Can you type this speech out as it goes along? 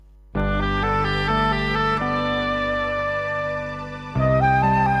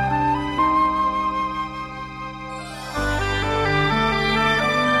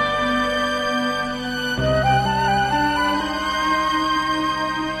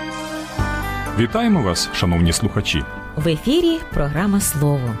Вітаємо вас, шановні слухачі! В ефірі програма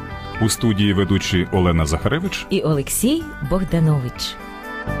 «Слово». У студії ведучі Олена Захаревич і Олексій Богданович.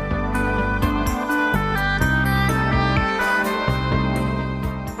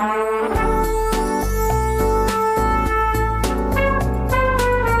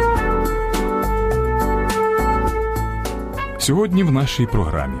 Сьогодні в нашій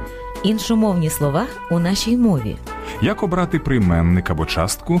програмі іншомовні слова у нашій мові. Як обрати прийменник або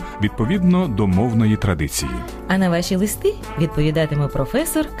частку відповідно до мовної традиції. А на ваші листи відповідатиме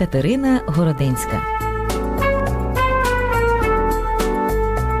професор Катерина Городенська.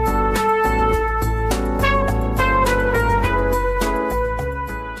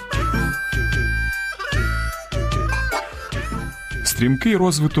 Стрімкий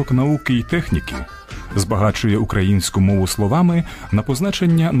розвиток науки і техніки збагачує українську мову словами на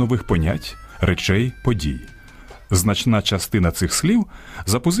позначення нових понять, речей, подій. Значна частина цих слів –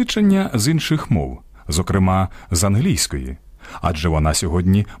 запозичення з інших мов, зокрема з англійської, адже вона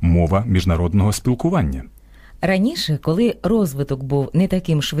сьогодні мова міжнародного спілкування. Раніше, коли розвиток був не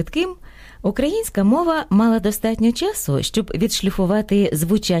таким швидким, українська мова мала достатньо часу, щоб відшліфувати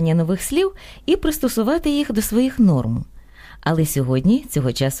звучання нових слів і пристосувати їх до своїх норм. Але сьогодні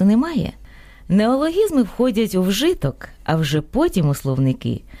цього часу немає. Неологізми входять у вжиток, а вже потім у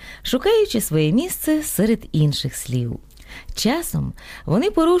словники, шукаючи своє місце серед інших слів. Часом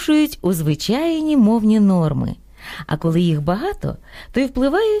вони порушують узвичайні мовні норми, а коли їх багато, то й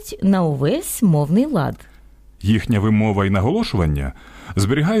впливають на увесь мовний лад. Їхня вимова і наголошування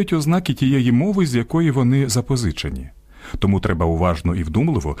зберігають ознаки тієї мови, з якої вони запозичені. Тому треба уважно і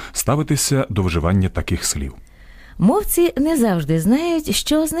вдумливо ставитися до вживання таких слів. Мовці не завжди знають,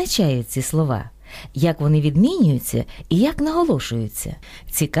 що означають ці слова, як вони відмінюються і як наголошуються.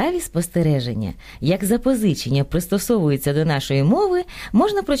 Цікаві спостереження, як запозичення пристосовуються до нашої мови,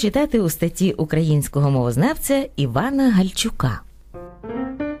 можна прочитати у статті українського мовознавця Івана Гальчука.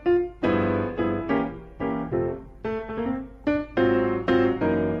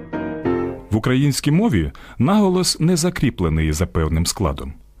 В українській мові наголос не закріплений за певним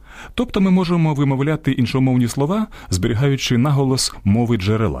складом. Тобто ми можемо вимовляти іншомовні слова, зберігаючи наголос мови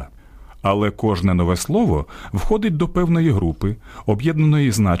джерела. Але кожне нове слово входить до певної групи,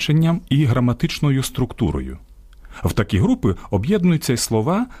 об'єднаної значенням і граматичною структурою. В такі групи об'єднуються й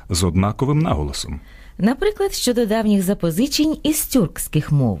слова з однаковим наголосом. Наприклад, щодо давніх запозичень із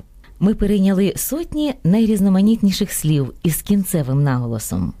тюркських мов. Ми перейняли сотні найрізноманітніших слів із кінцевим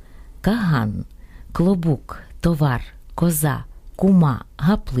наголосом. Каган, клобук, товар, коза, кума,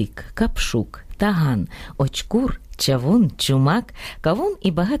 гаплик, капшук, таган, очкур, чавун, чумак, кавун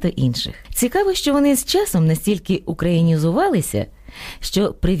і багато інших. Цікаво, що вони з часом настільки українізувалися,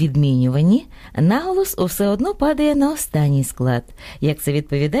 що при відмінюванні наголос усе одно падає на останній склад, як це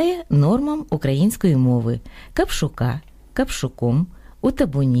відповідає нормам української мови. Капшука, капшуком, у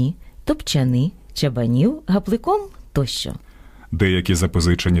табуні, топчани, чабанів, гапликом тощо. Деякі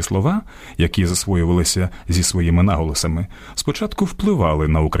запозичені слова, які засвоювалися зі своїми наголосами, спочатку впливали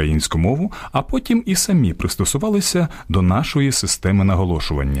на українську мову, а потім і самі пристосувалися до нашої системи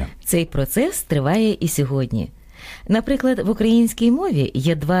наголошування. Цей процес триває і сьогодні. Наприклад, в українській мові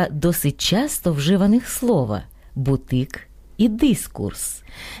є два досить часто вживаних слова – бутик і дискурс.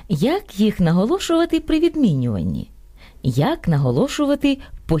 Як їх наголошувати при відмінюванні? Як наголошувати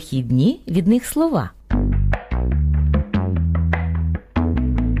похідні від них слова?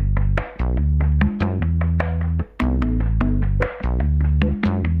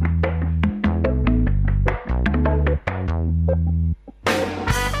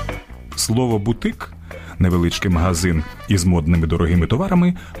 Слово «бутик» – невеличкий магазин із модними дорогими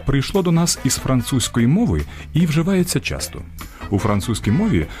товарами – прийшло до нас із французької мови і вживається часто. У французькій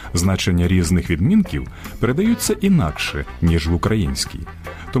мові значення різних відмінків передаються інакше, ніж в українській.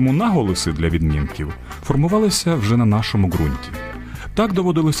 Тому наголоси для відмінків формувалися вже на нашому ґрунті. Так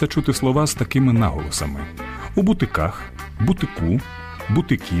доводилося чути слова з такими наголосами – у бутиках, бутику,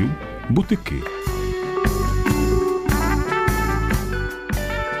 бутиків, бутики.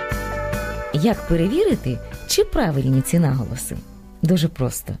 Як перевірити, чи правильні ці наголоси? Дуже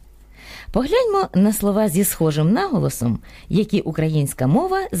просто. Погляньмо на слова зі схожим наголосом, які українська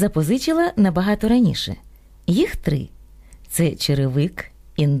мова запозичила набагато раніше. Їх 3. Це черевик,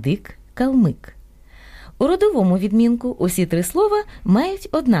 індик, калмик. У родовому відмінку усі 3 слова мають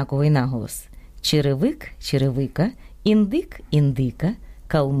однаковий наголос. Черевик – черевика, індик – індика,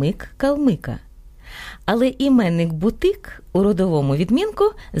 калмик – калмика. Але іменник бутик у родовому відмінку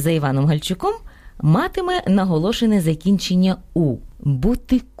за Іваном Гальчуком матиме наголошене закінчення «у» –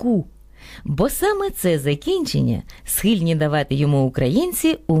 бутику. Бо саме це закінчення схильні давати йому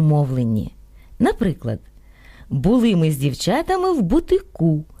українці у мовленні. Наприклад, були ми з дівчатами в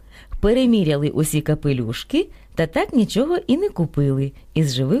бутику, переміряли усі капелюшки та так нічого і не купили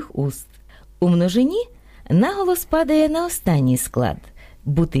із живих уст. У множині наголос падає на останній склад –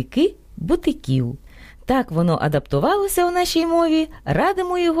 бутики – бутиків. Так воно адаптувалося у нашій мові,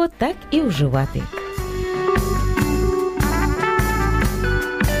 радимо його так і вживати.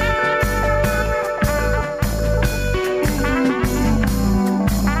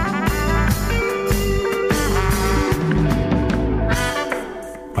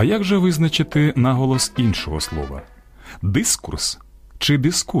 А як же визначити наголос іншого слова? Дискурс чи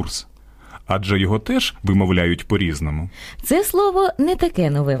дискурс? Адже його теж вимовляють по-різному. Це слово не таке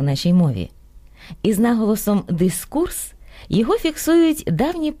нове в нашій мові. Із наголосом «дискурс» його фіксують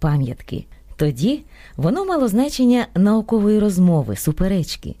давні пам'ятки. Тоді воно мало значення наукової розмови,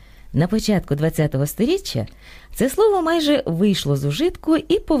 суперечки. На початку ХХ століття це слово майже вийшло з ужитку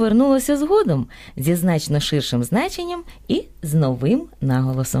і повернулося згодом зі значно ширшим значенням і з новим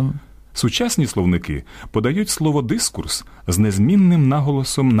наголосом. Сучасні словники подають слово «дискурс» з незмінним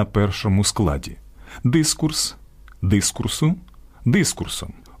наголосом на першому складі. Дискурс, дискурсу,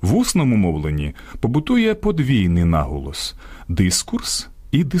 дискурсом. В усному мовленні побутує подвійний наголос – дискурс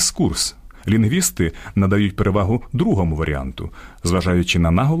і дискурс. Лінгвісти надають перевагу другому варіанту, зважаючи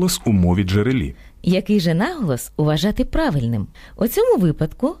на наголос у мові-джерелі. Який же наголос вважати правильним? У цьому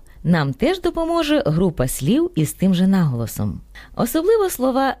випадку нам теж допоможе група слів із тим же наголосом. Особливо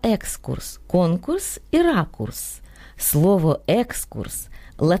слова екскурс, конкурс і ракурс. Слово екскурс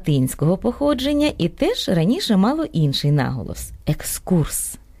латинського походження і теж раніше мало інший наголос –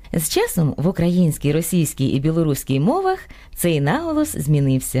 екскурс. З часом в українській, російській і білоруській мовах цей наголос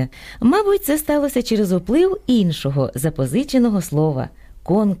змінився. Мабуть, це сталося через вплив іншого запозиченого слова –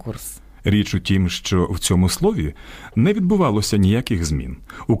 конкурс. Річ у тім, що в цьому слові не відбувалося ніяких змін.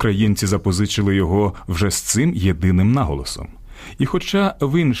 Українці запозичили його вже з цим єдиним наголосом. І хоча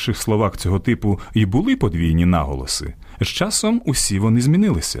в інших словах цього типу і були подвійні наголоси, з часом усі вони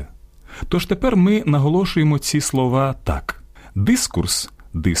змінилися. Тож тепер ми наголошуємо ці слова так. Дискурс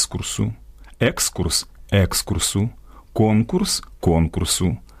 – дискурсу, екскурс – екскурсу, конкурс –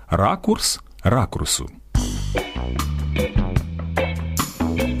 конкурсу, ракурс – ракурсу.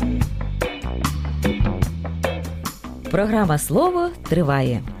 Програма «Слово»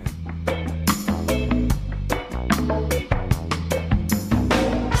 триває.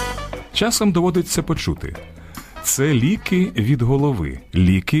 Часом доводиться почути. Це ліки від голови,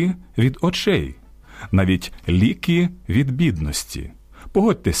 ліки від очей, навіть ліки від бідності.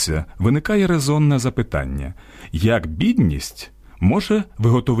 Погодьтеся, виникає резонне запитання. Як бідність може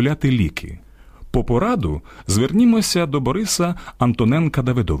виготовляти ліки? По пораду звернімося до Бориса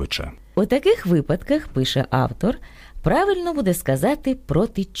Антоненка-Давидовича. У таких випадках, пише автор, правильно буде сказати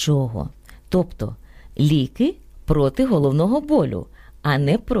 «проти чого». Тобто ліки проти головного болю, а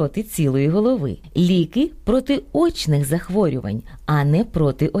не проти цілої голови. Ліки проти очних захворювань, а не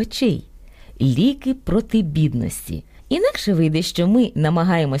проти очей. Ліки проти бідності. Інакше вийде, що ми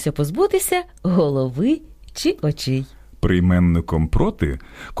намагаємося позбутися голови чи очей. Прийменником «проти»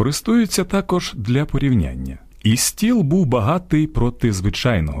 користуються також для порівняння. «І стіл був багатий проти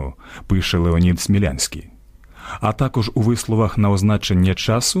звичайного», пише Леонід Смілянський. А також у висловах на означення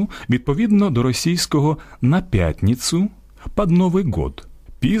часу відповідно до російського «на п'ятницю» «під Новий год».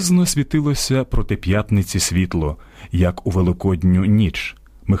 Пізно світилося проти п'ятниці світло, як у Великодню ніч,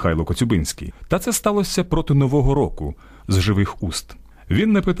 Михайло Коцюбинський. Та це сталося проти Нового року, з живих уст.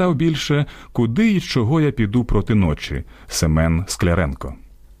 Він не питав більше, куди і чого я піду проти ночі, Семен Скляренко.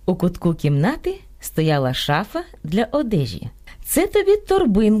 У кутку кімнати стояла шафа для одежі. Це тобі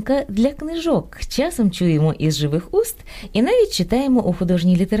торбинка для книжок. Часом чуємо із живих уст і навіть читаємо у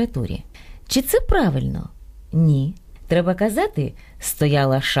художній літературі. Чи це правильно? Ні. Треба казати,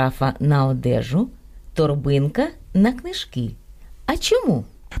 стояла шафа на одежу, торбинка на книжки. А чому?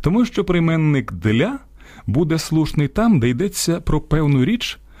 Тому що прийменник «для» буде слушний там, де йдеться про певну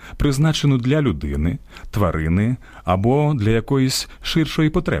річ, призначену для людини, тварини або для якоїсь ширшої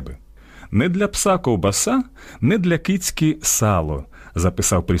потреби. «Не для пса ковбаса, не для кицьки сало»,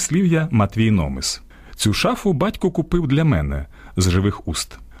 записав прислів'я Матвій Номис. Цю шафу батько купив для мене, з живих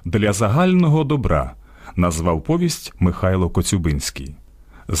уст. «Для загального добра», назвав повість Михайло Коцюбинський.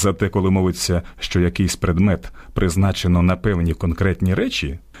 Зате, коли мовиться, що якийсь предмет призначено на певні конкретні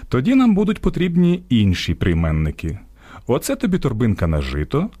речі, тоді нам будуть потрібні інші прийменники. Оце тобі торбинка на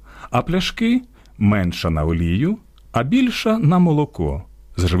жито, а пляшки менша на олію, а більша на молоко,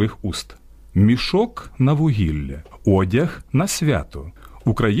 з живих уст. Мішок на вугілля, одяг на свято.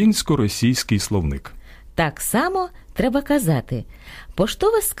 Українсько-російський словник. Так само треба казати: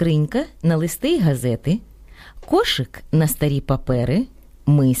 поштова скринька на листи й газети, кошик на старі папери,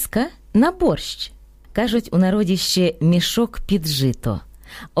 миска на борщ. Кажуть у народі ще мішок під жито,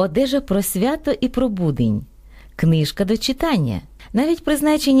 одежа про свято і про будень, книжка до читання. Навіть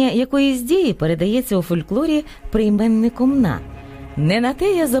призначення якоїсь дії передається у фольклорі прийменником «на». «Не на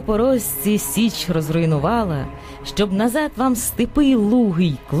те я, запорожці, січ розруйнувала, щоб назад вам степи й луги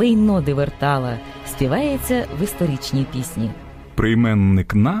й клейноди вертала», співається в історичній пісні.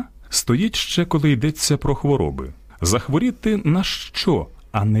 Прийменник «на» стоїть ще, коли йдеться про хвороби. Захворіти на що,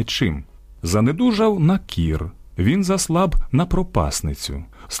 а не чим. Занедужав на кір, він заслаб на пропасницю.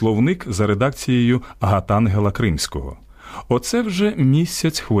 Словник за редакцією Гатангела Кримського. Оце вже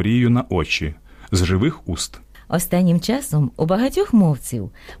місяць хворію на очі, з живих уст. Останнім часом у багатьох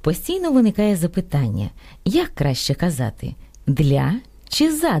мовців постійно виникає запитання, як краще казати – «для»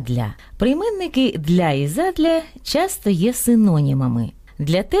 чи «задля». Прийменники «для» і «задля» часто є синонімами.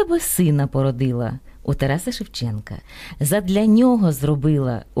 «Для тебе сина породила» у Тараса Шевченка, «задля нього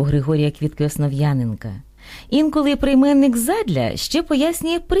зробила» у Григорія Квітки Основ'яненка. Інколи прийменник «задля» ще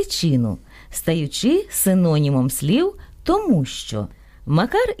пояснює причину, стаючи синонімом слів «тому що».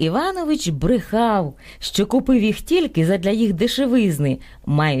 Макар Іванович брехав, що купив їх тільки задля їх дешевизни,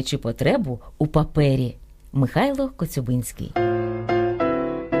 маючи потребу у папері. Михайло Коцюбинський.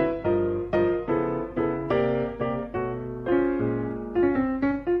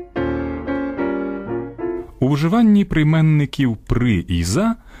 У вживанні прийменників «при» і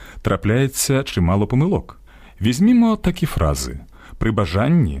 «за» трапляється чимало помилок. Візьмімо такі фрази. При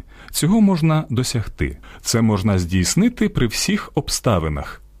бажанні цього можна досягти. Це можна здійснити при всіх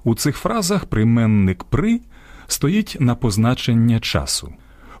обставинах. У цих фразах прийменник «при» стоїть на позначення часу.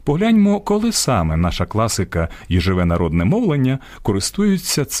 Погляньмо, коли саме наша класика і живе народне мовлення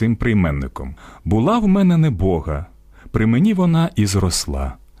користуються цим прийменником. «Була в мене небога, при мені вона і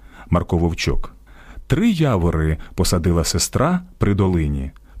зросла». Марко Вовчок. 3 явори посадила сестра при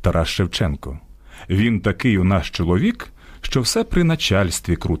долині. Тарас Шевченко. Він такий у нас чоловік, що все при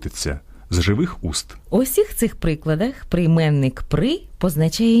начальстві крутиться, з живих уст. У всіх цих прикладах прийменник «при»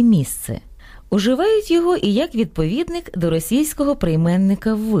 позначає місце. Уживають його і як відповідник до російського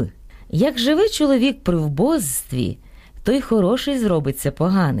прийменника «в». Як живе чоловік при вбожстві, той хороший зробиться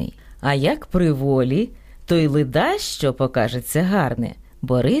поганий. А як при волі, той лида, що покажеться гарне.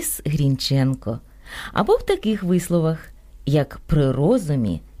 Борис Грінченко. Або в таких висловах, як при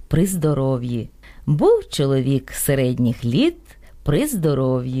розумі, при здоров'ї. Був чоловік середніх літ при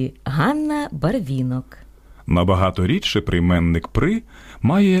здоров'ї. Ганна Барвінок. Набагато рідше прийменник «при»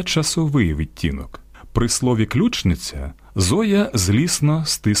 має часовий відтінок. При слові «ключниця» Зоя злісно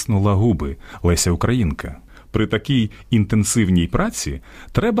стиснула губи. Леся Українка. При такій інтенсивній праці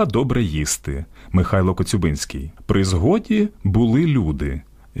треба добре їсти. Михайло Коцюбинський. При згоді були люди.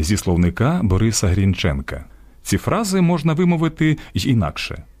 Зі словника Бориса Грінченка. Ці фрази можна вимовити й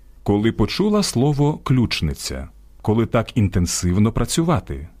інакше. Коли почула слово «ключниця», коли так інтенсивно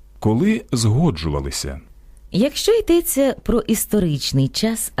працювати, коли згоджувалися. Якщо йдеться про історичний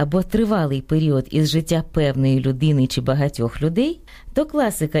час або тривалий період із життя певної людини чи багатьох людей, то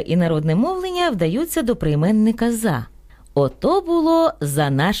класика і народне мовлення вдаються до прийменника «за». Ото було за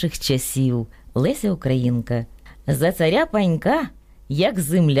наших часів. Леся Українка. За царя Панька, як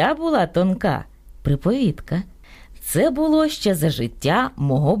земля була тонка. Приповідка. Це було ще за життя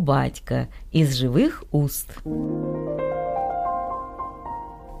мого батька, із живих уст.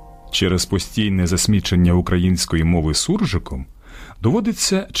 Через постійне засмічення української мови суржиком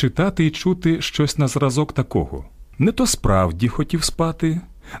доводиться читати і чути щось на зразок такого. Не то справді хотів спати,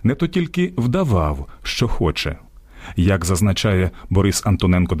 не то тільки вдавав, що хоче. Як зазначає Борис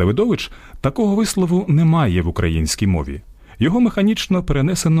Антоненко-Давидович, такого вислову немає в українській мові. Його механічно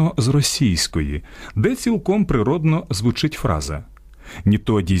перенесено з російської, де цілком природно звучить фраза «Не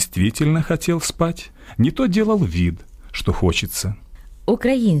то дійствительно хотів спать, не то делал вид, що хочеться».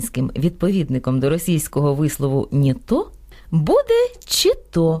 Українським відповідником до російського вислову «не то» буде «чи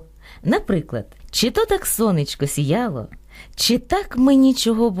то». Наприклад, «чи то так сонечко сіяло», «чи так мені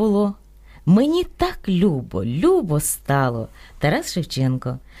чого було», «мені так любо, любо стало». Тарас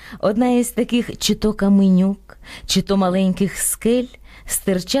Шевченко. Одна із таких «чи то каменюк», «чи то маленьких скель»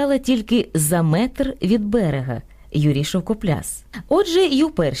 стирчала тільки за метр від берега. Юрій Шовкопляс. Отже, й у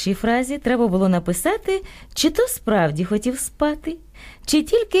першій фразі треба було написати, чи то справді хотів спати, чи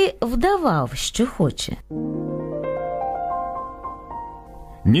тільки вдавав, що хоче.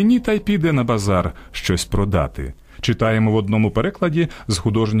 Ні-ні, та й піде на базар щось продати. Читаємо в одному перекладі з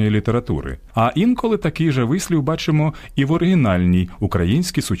художньої літератури. А інколи такий же вислів бачимо і в оригінальній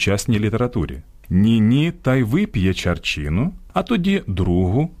українській сучасній літературі. «Ні-ні, та й вип'є чарчину, а тоді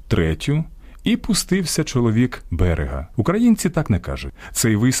другу, третю, і пустився чоловік берега». Українці так не кажуть.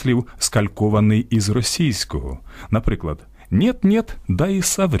 Цей вислів скалькований із російського. Наприклад, «Нет-нет, да и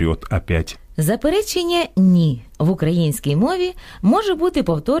соврет опять». Заперечення «ні» в українській мові може бути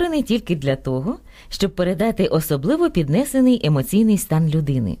повторене тільки для того, щоб передати особливо піднесений емоційний стан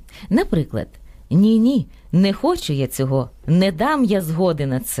людини. Наприклад, «Ні-ні, не хочу я цього, не дам я згоди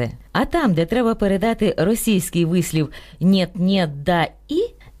на це». А там, де треба передати російський вислів «нєт-нєт, да і»,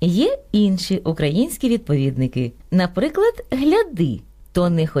 є інші українські відповідники. Наприклад, «гляди», то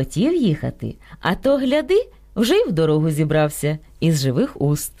не хотів їхати, а то «гляди», вже й в дорогу зібрався, із живих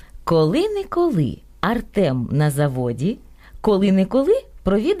уст. Коли-неколи Артем на заводі, коли-неколи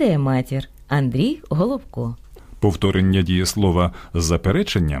провідає матір. Андрій Головко. Повторення дієслова з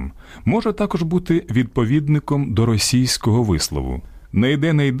запереченням може також бути відповідником до російського вислову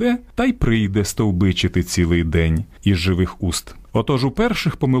не йде, та й прийде стовбичити цілий день» із живих уст. Отож у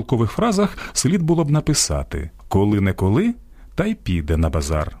перших помилкових фразах слід було б написати «коли-неколи, та й піде на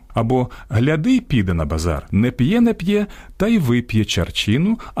базар». Або «гляди, піде на базар, не п'є, та й вип'є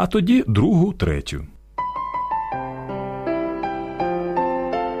чарчину, а тоді другу, третю».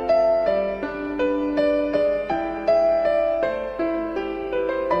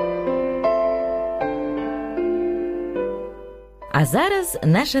 А зараз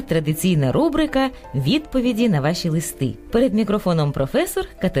наша традиційна рубрика «Відповіді на ваші листи». Перед мікрофоном професор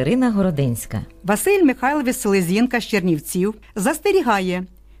Катерина Городенська. Василь Михайлович Селезінка з Чернівців застерігає,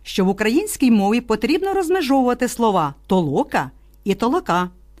 що в українській мові потрібно розмежовувати слова «толока» і «толока».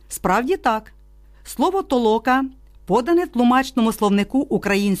 Справді так. Слово «толока» подане в тлумачному словнику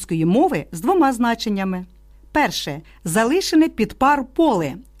української мови з двома значеннями. Перше – залишене під пар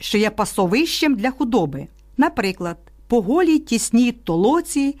поле, що є пасовищем для худоби. Наприклад, «по голій тісній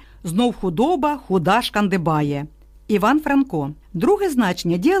толоці, знов худоба худа шкандибає». Іван Франко. Друге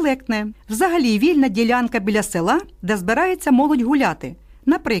значення – діалектне. Взагалі вільна ділянка біля села, де збирається молодь гуляти.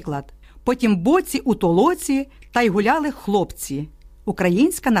 Наприклад, «по тім боці у толоці, та й гуляли хлопці».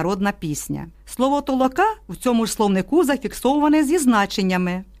 Українська народна пісня. Слово «толока» в цьому ж словнику зафіксоване зі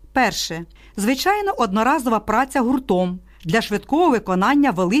значеннями. Перше. Звичайно, одноразова праця гуртом для швидкого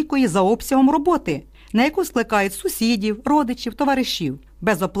виконання великої за обсягом роботи, на яку скликають сусідів, родичів, товаришів,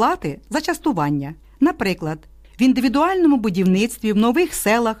 без оплати за частування. Наприклад, в індивідуальному будівництві в нових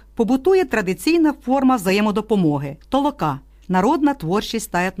селах побутує традиційна форма взаємодопомоги – толока, народна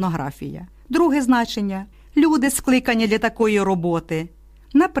творчість та етнографія. Друге значення – люди, скликані для такої роботи.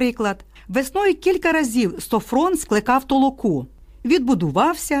 Наприклад, весною кілька разів Софрон скликав толоку,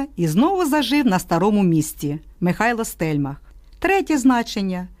 відбудувався і знову зажив на старому місці. Михайло Стельмах. Третє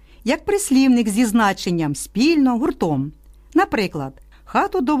значення – як прислівник зі значенням спільно, гуртом. Наприклад,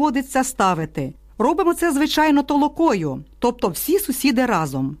 хату доводиться ставити. Робимо це, звичайно, толокою, тобто всі сусіди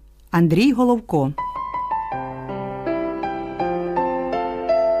разом. Андрій Головко.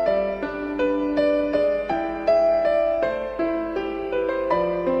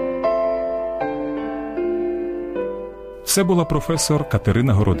 Це була професор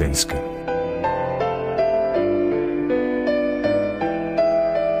Катерина Городенська.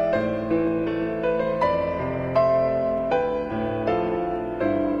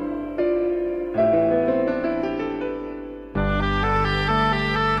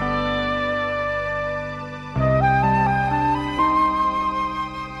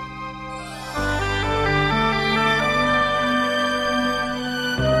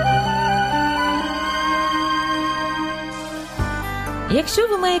 Якщо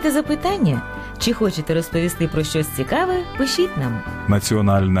ви маєте запитання, чи хочете розповісти про щось цікаве, пишіть нам.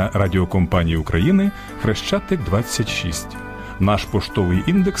 Національна радіокомпанія України, Хрещатик, 26. Наш поштовий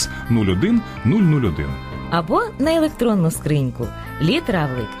індекс 01001. Або на електронну скриньку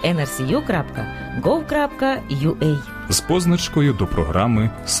litravlik.nrcu.gov.ua З позначкою до програми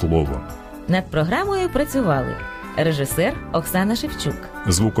 «Слово». Над програмою працювали режисер Оксана Шевчук,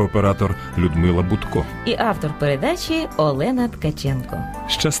 Звукооператор Людмила Будко і автор передачі Олена Ткаченко.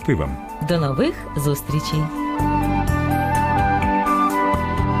 Щасти вам! До нових зустрічей!